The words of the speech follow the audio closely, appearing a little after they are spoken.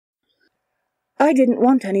I didn't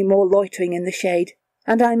want any more loitering in the shade,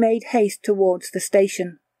 and I made haste towards the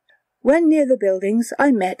station. When near the buildings,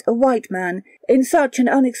 I met a white man, in such an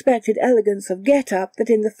unexpected elegance of get-up that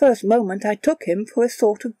in the first moment I took him for a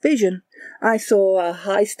sort of vision. I saw a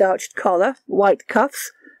high-starched collar, white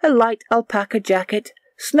cuffs, a light alpaca jacket,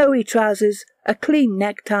 snowy trousers, a clean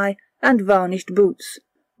necktie, and varnished boots.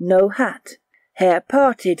 No hat. Hair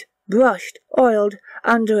parted, brushed, oiled,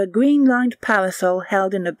 under a green-lined parasol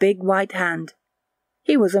held in a big white hand.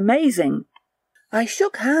 He was amazing. I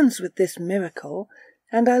shook hands with this miracle,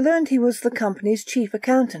 and I learned he was the company's chief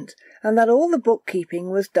accountant, and that all the bookkeeping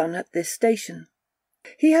was done at this station.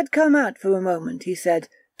 He had come out for a moment, he said,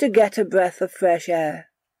 to get a breath of fresh air.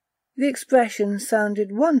 The expression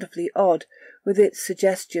sounded wonderfully odd, with its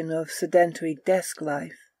suggestion of sedentary desk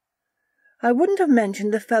life. I wouldn't have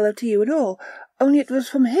mentioned the fellow to you at all, only it was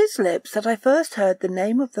from his lips that I first heard the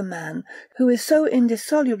name of the man who is so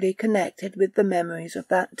indissolubly connected with the memories of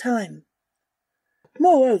that time.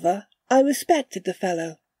 Moreover, I respected the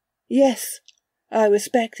fellow. Yes, I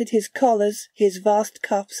respected his collars, his vast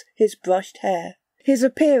cuffs, his brushed hair. His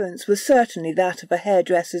appearance was certainly that of a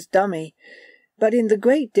hairdresser's dummy, but in the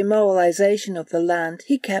great demoralization of the land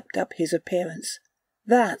he kept up his appearance.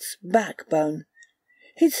 That's backbone.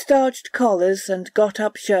 His starched collars and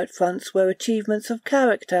got-up shirt-fronts were achievements of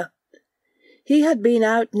character. He had been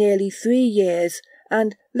out nearly 3 years,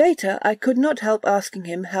 and later I could not help asking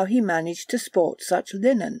him how he managed to sport such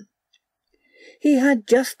linen. He had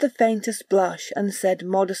just the faintest blush, and said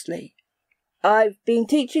modestly, "I've been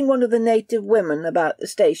teaching one of the native women about the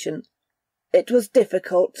station. It was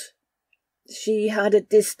difficult. She had a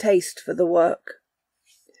distaste for the work."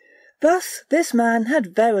 Thus this man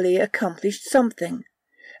had verily accomplished something,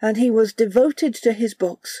 and he was devoted to his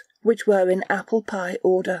books, which were in apple-pie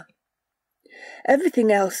order.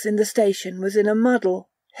 Everything else in the station was in a muddle: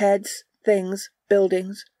 heads, things,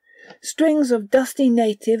 buildings. Strings of dusty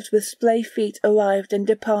natives with splay feet arrived and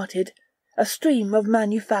departed, a stream of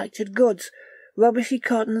manufactured goods, rubbishy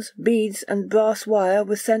cottons, beads, and brass wire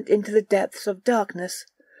were sent into the depths of darkness,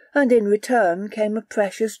 and in return came a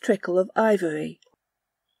precious trickle of ivory.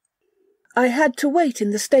 I had to wait in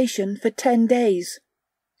the station for 10 days,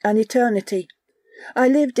 an eternity. I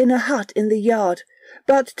lived in a hut in the yard,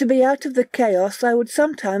 but to be out of the chaos I would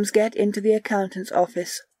sometimes get into the accountant's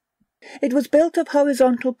office. It was built of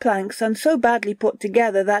horizontal planks and so badly put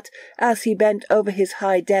together that, as he bent over his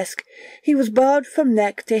high desk, he was barred from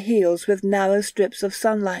neck to heels with narrow strips of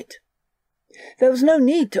sunlight. There was no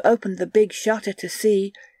need to open the big shutter to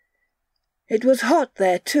see. It was hot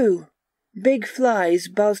there, too. Big flies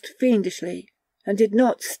buzzed fiendishly, and did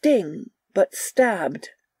not sting, but stabbed.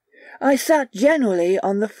 I sat generally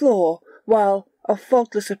on the floor, while, of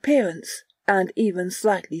faultless appearance, and even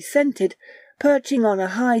slightly scented, perching on a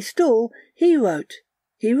high stool, he wrote.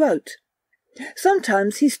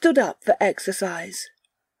 Sometimes he stood up for exercise.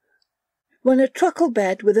 When a truckle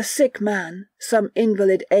bed with a sick man, some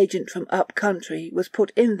invalid agent from up country, was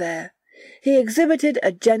put in there, he exhibited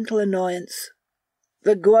a gentle annoyance.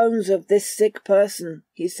 "The groans of this sick person,"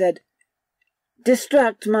 he said,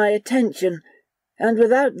 "distract my attention, and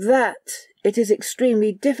without that it is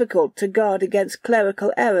extremely difficult to guard against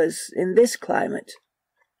clerical errors in this climate."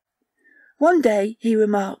 One day he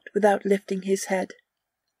remarked, without lifting his head,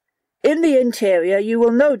 "In the interior you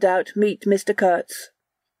will no doubt meet Mr. Kurtz."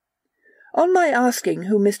 On my asking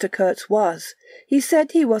who Mr. Kurtz was, he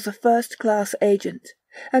said he was a first-class agent,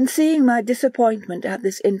 and seeing my disappointment at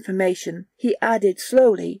this information, he added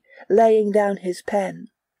slowly, laying down his pen,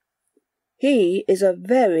 "He is a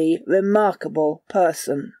very remarkable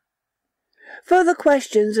person." Further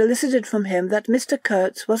questions elicited from him that Mr.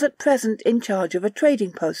 Kurtz was at present in charge of a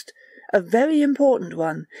trading post, a very important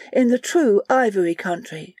one, in the true ivory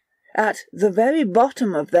country, at the very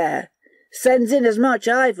bottom of there, sends in as much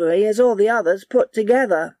ivory as all the others put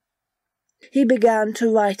together. He began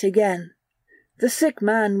to write again. The sick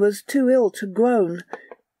man was too ill to groan.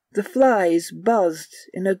 The flies buzzed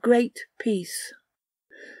in a great peace.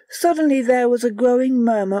 Suddenly there was a growing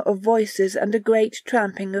murmur of voices and a great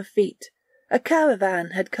tramping of feet. A caravan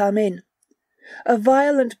had come in. A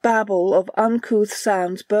violent babble of uncouth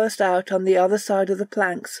sounds burst out on the other side of the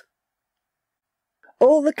planks.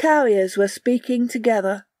 All the carriers were speaking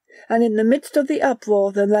together, and in the midst of the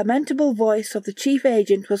uproar the lamentable voice of the chief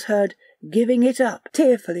agent was heard, giving it up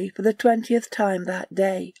tearfully for the 20th time that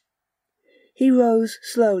day. He rose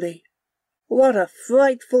slowly. "What a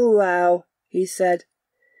frightful row," he said.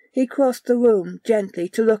 He crossed the room gently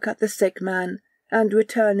to look at the sick man, and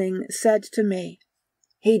returning, said to me,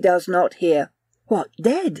 "He does not hear." "What,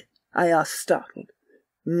 dead?" I asked, startled.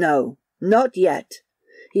 "No, not yet.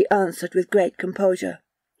 he answered with great composure.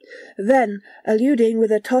 Then, alluding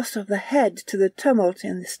with a toss of the head to the tumult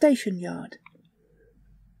in the station-yard,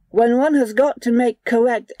 "When one has got to make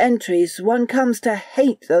correct entries, one comes to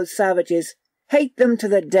hate those savages, hate them to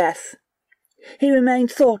the death." He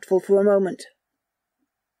remained thoughtful for a moment.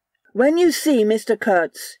 "When you see Mr.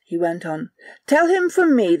 Kurtz," he went on, "tell him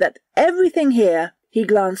from me that everything here," he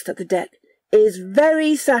glanced at the deck, "is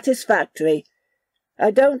very satisfactory.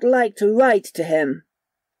 I don't like to write to him.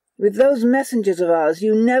 With those messengers of ours,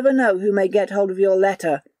 you never know who may get hold of your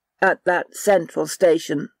letter at that central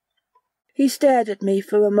station." He stared at me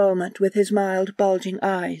for a moment with his mild, bulging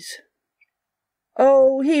eyes.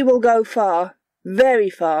 "Oh, he will go far, very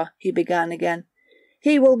far," he began again.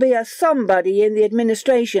 "He will be a somebody in the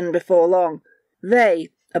administration before long. They,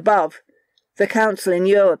 above, the Council in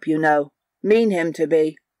Europe, you know, mean him to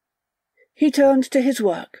be." He turned to his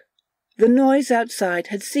work. The noise outside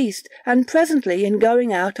had ceased, and presently in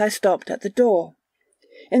going out I stopped at the door.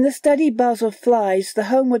 In the steady buzz of flies the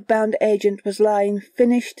homeward-bound agent was lying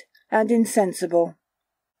finished and insensible.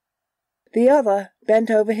 The other,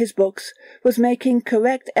 bent over his books, was making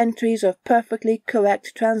correct entries of perfectly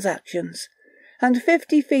correct transactions, and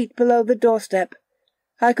 50 feet below the doorstep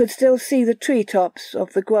I could still see the tree-tops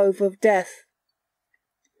of the Grove of Death.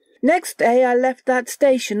 Next day I left that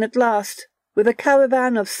station at last, with a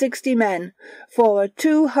caravan of 60 men, for a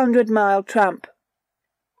 200-mile tramp.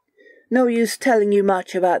 No use telling you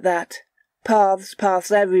much about that.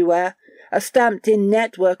 Paths everywhere, a stamped-in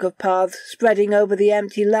network of paths spreading over the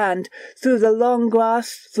empty land, through the long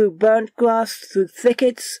grass, through burnt grass, through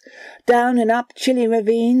thickets, down and up chilly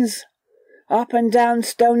ravines, up and down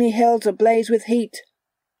stony hills ablaze with heat,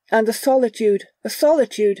 and a solitude.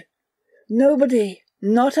 Nobody,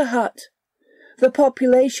 not a hut. The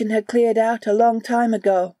population had cleared out a long time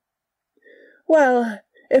ago. Well,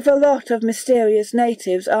 if a lot of mysterious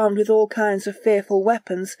natives armed with all kinds of fearful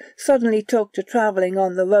weapons suddenly took to travelling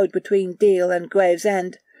on the road between Deal and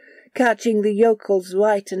Gravesend, catching the yokels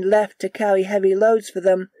right and left to carry heavy loads for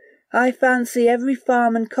them, I fancy every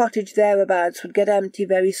farm and cottage thereabouts would get empty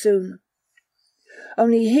very soon.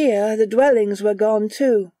 Only here the dwellings were gone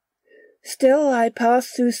too. Still I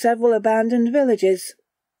passed through several abandoned villages.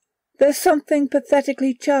 There's something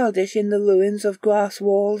pathetically childish in the ruins of grass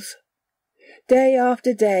walls. Day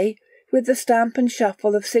after day, with the stamp and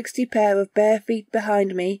shuffle of 60 pair of bare feet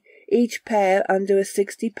behind me, each pair under a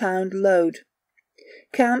 60-pound load.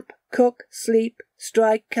 Camp, cook, sleep,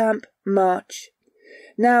 strike camp, march.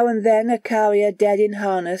 Now and then a carrier dead in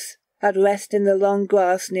harness, at rest in the long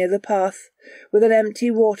grass near the path, with an empty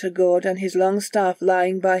water-gourd and his long staff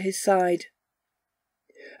lying by his side.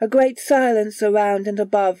 A great silence around and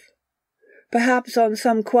above. Perhaps on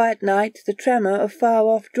some quiet night the tremor of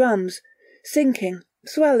far-off drums, sinking,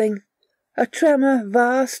 swelling, a tremor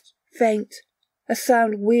vast, faint, a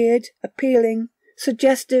sound weird, appealing,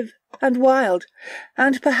 suggestive, and wild,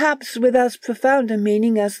 and perhaps with as profound a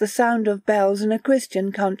meaning as the sound of bells in a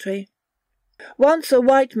Christian country. Once a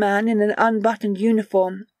white man in an unbuttoned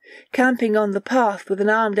uniform, camping on the path with an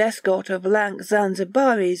armed escort of lank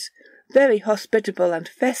Zanzibaris, very hospitable and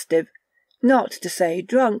festive, not to say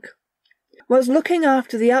drunk, was looking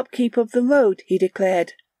after the upkeep of the road, he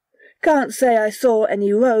declared. Can't say I saw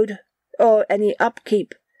any road, or any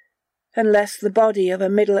upkeep, unless the body of a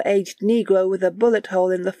middle-aged negro with a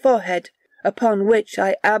bullet-hole in the forehead, upon which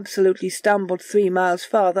I absolutely stumbled 3 miles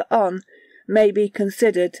farther on, may be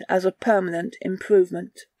considered as a permanent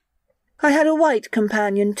improvement. I had a white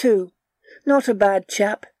companion too, not a bad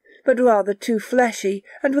chap, but rather too fleshy,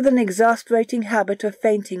 and with an exasperating habit of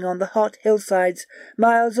fainting on the hot hillsides,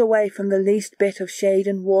 miles away from the least bit of shade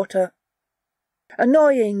and water.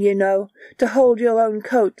 Annoying, you know, to hold your own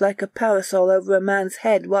coat like a parasol over a man's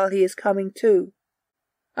head while he is coming to.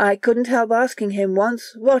 I couldn't help asking him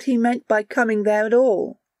once what he meant by coming there at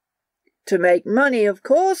all. "To make money, of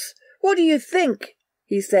course. What do you think?"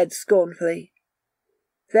 he said scornfully.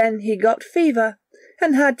 Then he got fever,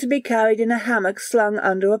 and had to be carried in a hammock slung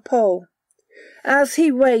under a pole. As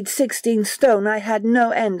he weighed 16 stone, I had no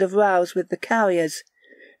end of rows with the carriers.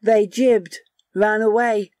 They jibbed, ran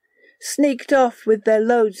away, sneaked off with their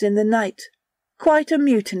loads in the night. Quite a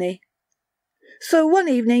mutiny. So one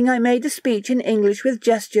evening I made a speech in English with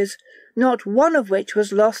gestures, not one of which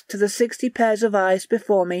was lost to the 60 pairs of eyes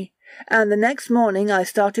before me, and the next morning I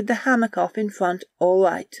started the hammock off in front all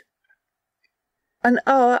right. An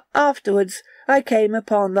hour afterwards I came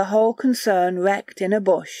upon the whole concern wrecked in a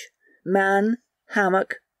bush. Man,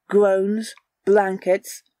 hammock, groans,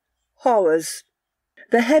 blankets, horrors.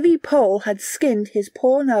 The heavy pole had skinned his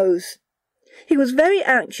poor nose. He was very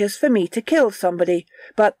anxious for me to kill somebody,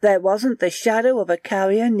 but there wasn't the shadow of a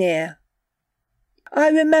carrier near. I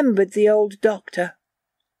remembered the old doctor.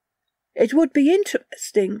 It would be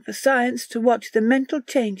interesting for science to watch the mental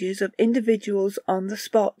changes of individuals on the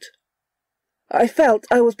spot. I felt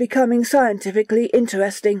I was becoming scientifically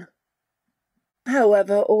interesting.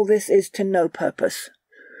 However, all this is to no purpose.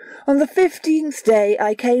 On the 15th day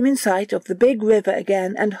I came in sight of the big river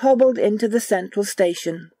again and hobbled into the central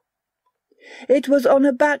station. It was on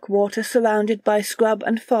a backwater surrounded by scrub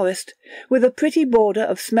and forest, with a pretty border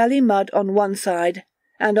of smelly mud on one side,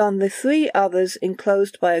 and on the 3 others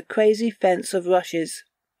enclosed by a crazy fence of rushes.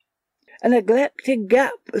 An eclectic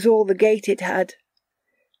gap was all the gate it had,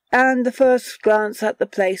 and the first glance at the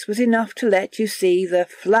place was enough to let you see the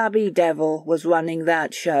flabby devil was running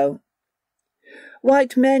that show.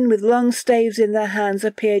 White men with long staves in their hands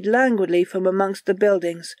appeared languidly from amongst the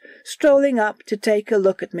buildings, strolling up to take a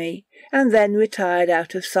look at me, and then retired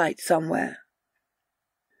out of sight somewhere.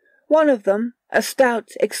 One of them, a stout,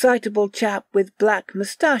 excitable chap with black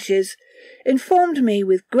moustaches, informed me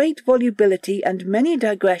with great volubility and many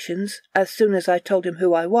digressions, as soon as I told him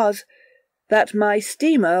who I was, that my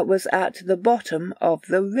steamer was at the bottom of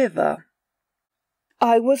the river.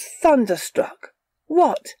 I was thunderstruck.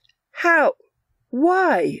 What? How?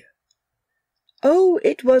 Why? Oh,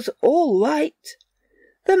 it was all right.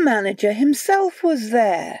 The manager himself was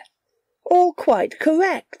there. All quite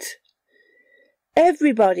correct.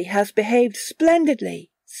 Everybody has behaved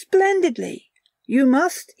splendidly, splendidly. You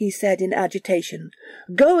must, he said in agitation,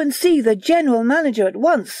 go and see the general manager at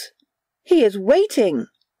once. He is waiting.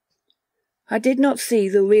 I did not see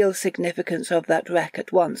the real significance of that wreck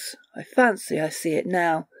at once. I fancy I see it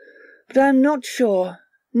now, but I am not sure,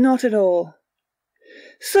 not at all.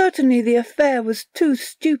 Certainly the affair was too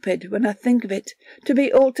stupid, when I think of it, to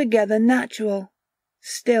be altogether natural.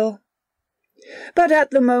 Still. But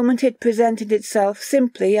at the moment it presented itself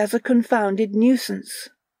simply as a confounded nuisance.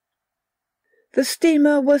 The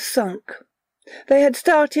steamer was sunk. They had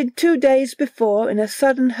started 2 days before in a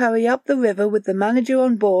sudden hurry up the river with the manager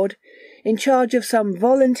on board, in charge of some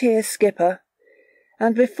volunteer skipper,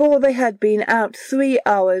 and before they had been out 3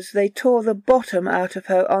 hours they tore the bottom out of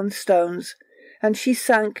her on stones, and she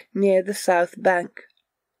sank near the south bank.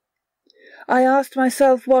 I asked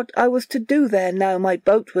myself what I was to do there now my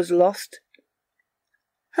boat was lost.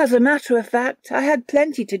 As a matter of fact, I had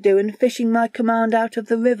plenty to do in fishing my command out of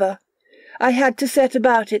the river. I had to set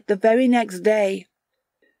about it the very next day.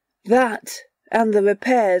 That, and the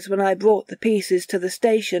repairs when I brought the pieces to the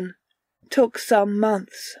station, took some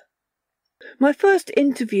months. My first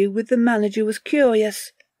interview with the manager was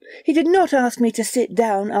curious. He did not ask me to sit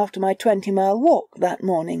down after my 20-mile walk that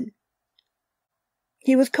morning.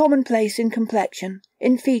 He was commonplace in complexion,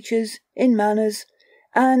 in features, in manners,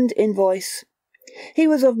 and in voice. He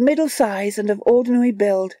was of middle size and of ordinary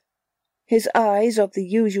build. His eyes, of the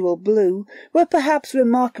usual blue, were perhaps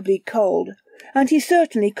remarkably cold, and he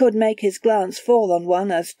certainly could make his glance fall on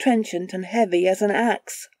one as trenchant and heavy as an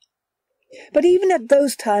axe. But even at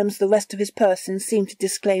those times the rest of his person seemed to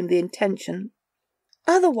disclaim the intention.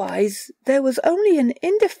 Otherwise there was only an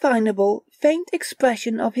indefinable, faint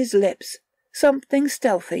expression of his lips, something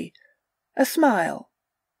stealthy, a smile.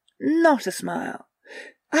 Not a smile.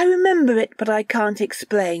 I remember it, but I can't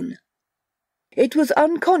explain. It was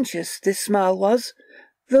unconscious, this smile was,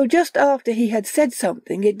 though just after he had said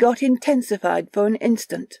something it got intensified for an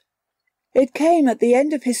instant. It came at the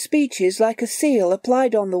end of his speeches like a seal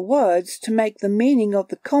applied on the words to make the meaning of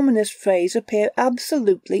the commonest phrase appear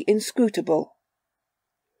absolutely inscrutable.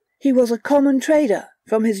 He was a common trader,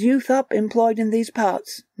 from his youth up employed in these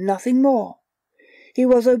parts, nothing more. He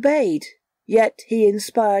was obeyed, yet he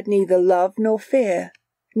inspired neither love nor fear,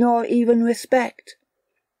 nor even respect.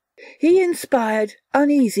 He inspired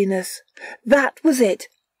uneasiness. That was it,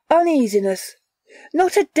 uneasiness.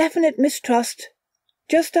 Not a definite mistrust,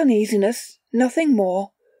 just uneasiness, nothing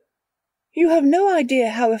more. You have no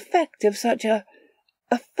idea how effective such a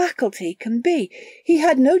faculty can be. He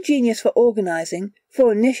had no genius for organizing,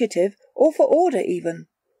 for initiative, or for order even.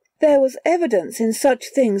 There was evidence in such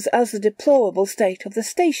things as the deplorable state of the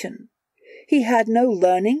station. He had no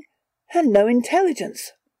learning, and no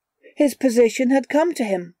intelligence. His position had come to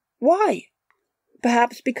him. Why?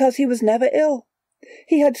 Perhaps because he was never ill.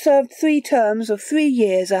 He had served 3 terms of 3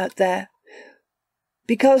 years out there.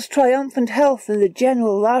 Because triumphant health in the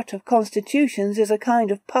general rout of constitutions is a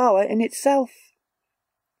kind of power in itself.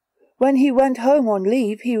 When he went home on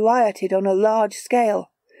leave he rioted on a large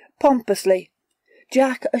scale, pompously,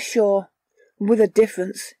 Jack ashore, with a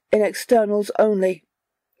difference, in externals only.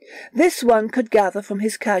 This one could gather from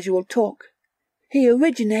his casual talk. He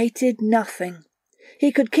originated nothing.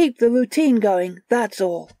 He could keep the routine going, that's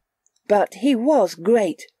all. But he was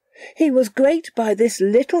great. He was great by this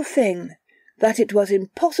little thing, that it was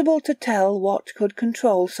impossible to tell what could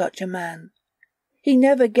control such a man. He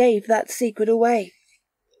never gave that secret away.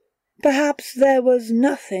 Perhaps there was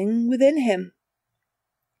nothing within him.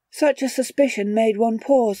 Such a suspicion made one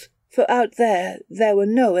pause, for out there were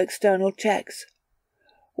no external checks.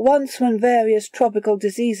 Once, when various tropical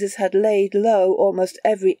diseases had laid low almost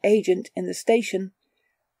every agent in the station,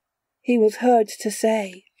 he was heard to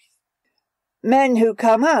say, "Men who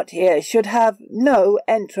come out here should have no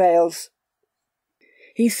entrails."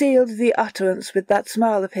 He sealed the utterance with that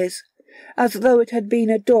smile of his, as though it had been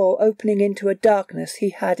a door opening into a darkness he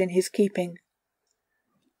had in his keeping.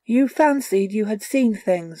 You fancied you had seen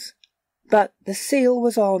things, but the seal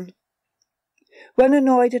was on. When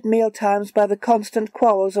annoyed at mealtimes by the constant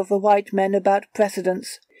quarrels of the white men about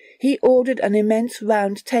precedence, he ordered an immense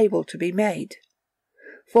round table to be made,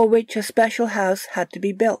 for which a special house had to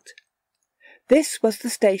be built. This was the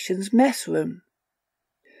station's mess room.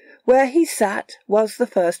 Where he sat was the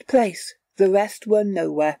first place, the rest were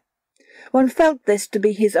nowhere. One felt this to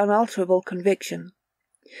be his unalterable conviction.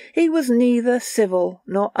 He was neither civil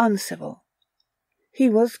nor uncivil. He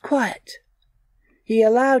was quiet. He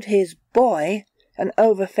allowed his boy, an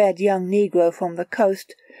overfed young negro from the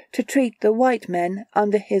coast, to treat the white men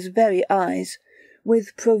under his very eyes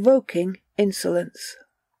with provoking insolence.